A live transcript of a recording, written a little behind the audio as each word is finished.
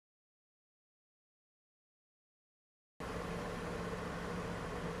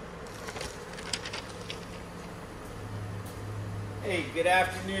Hey, good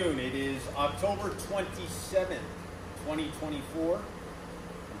afternoon. It is October 27th, 2024. I'm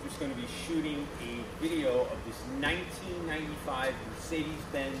just going to be shooting a video of this 1995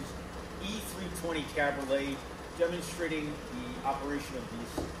 Mercedes-Benz E320 Cabriolet demonstrating the operation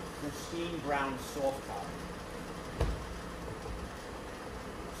of this pristine brown soft top.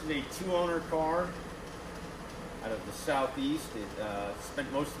 This is a two-owner car out of the southeast. It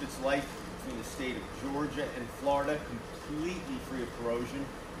spent most of its life between the state of Georgia and Florida, completely free of corrosion.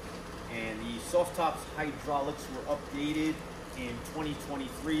 And the soft top's hydraulics were updated in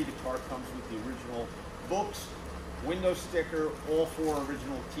 2023. The car comes with the original books, window sticker, all four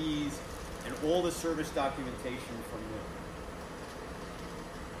original keys, and all the service documentation from new.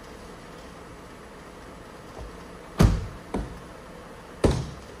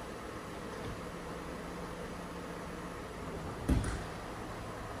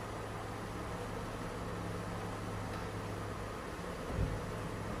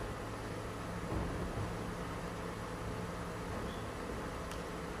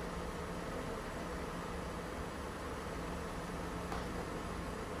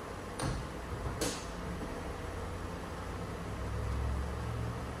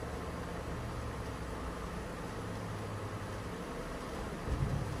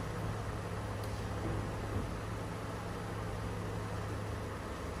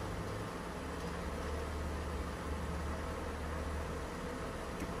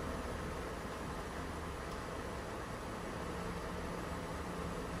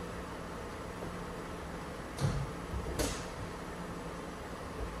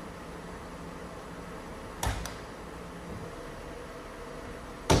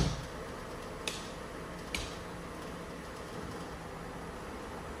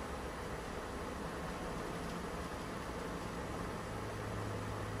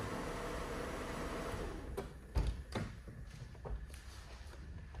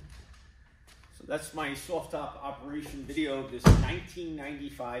 That's my soft top operation video of this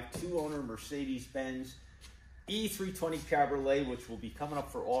 1995 two-owner Mercedes-Benz E320 Cabriolet, which will be coming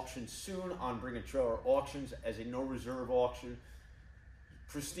up for auction soon on Bring a Trailer Auctions as a no-reserve auction.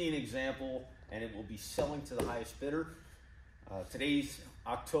 Pristine example, and it will be selling to the highest bidder. Today's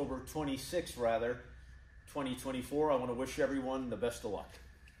October 26th, 2024. I want to wish everyone the best of luck.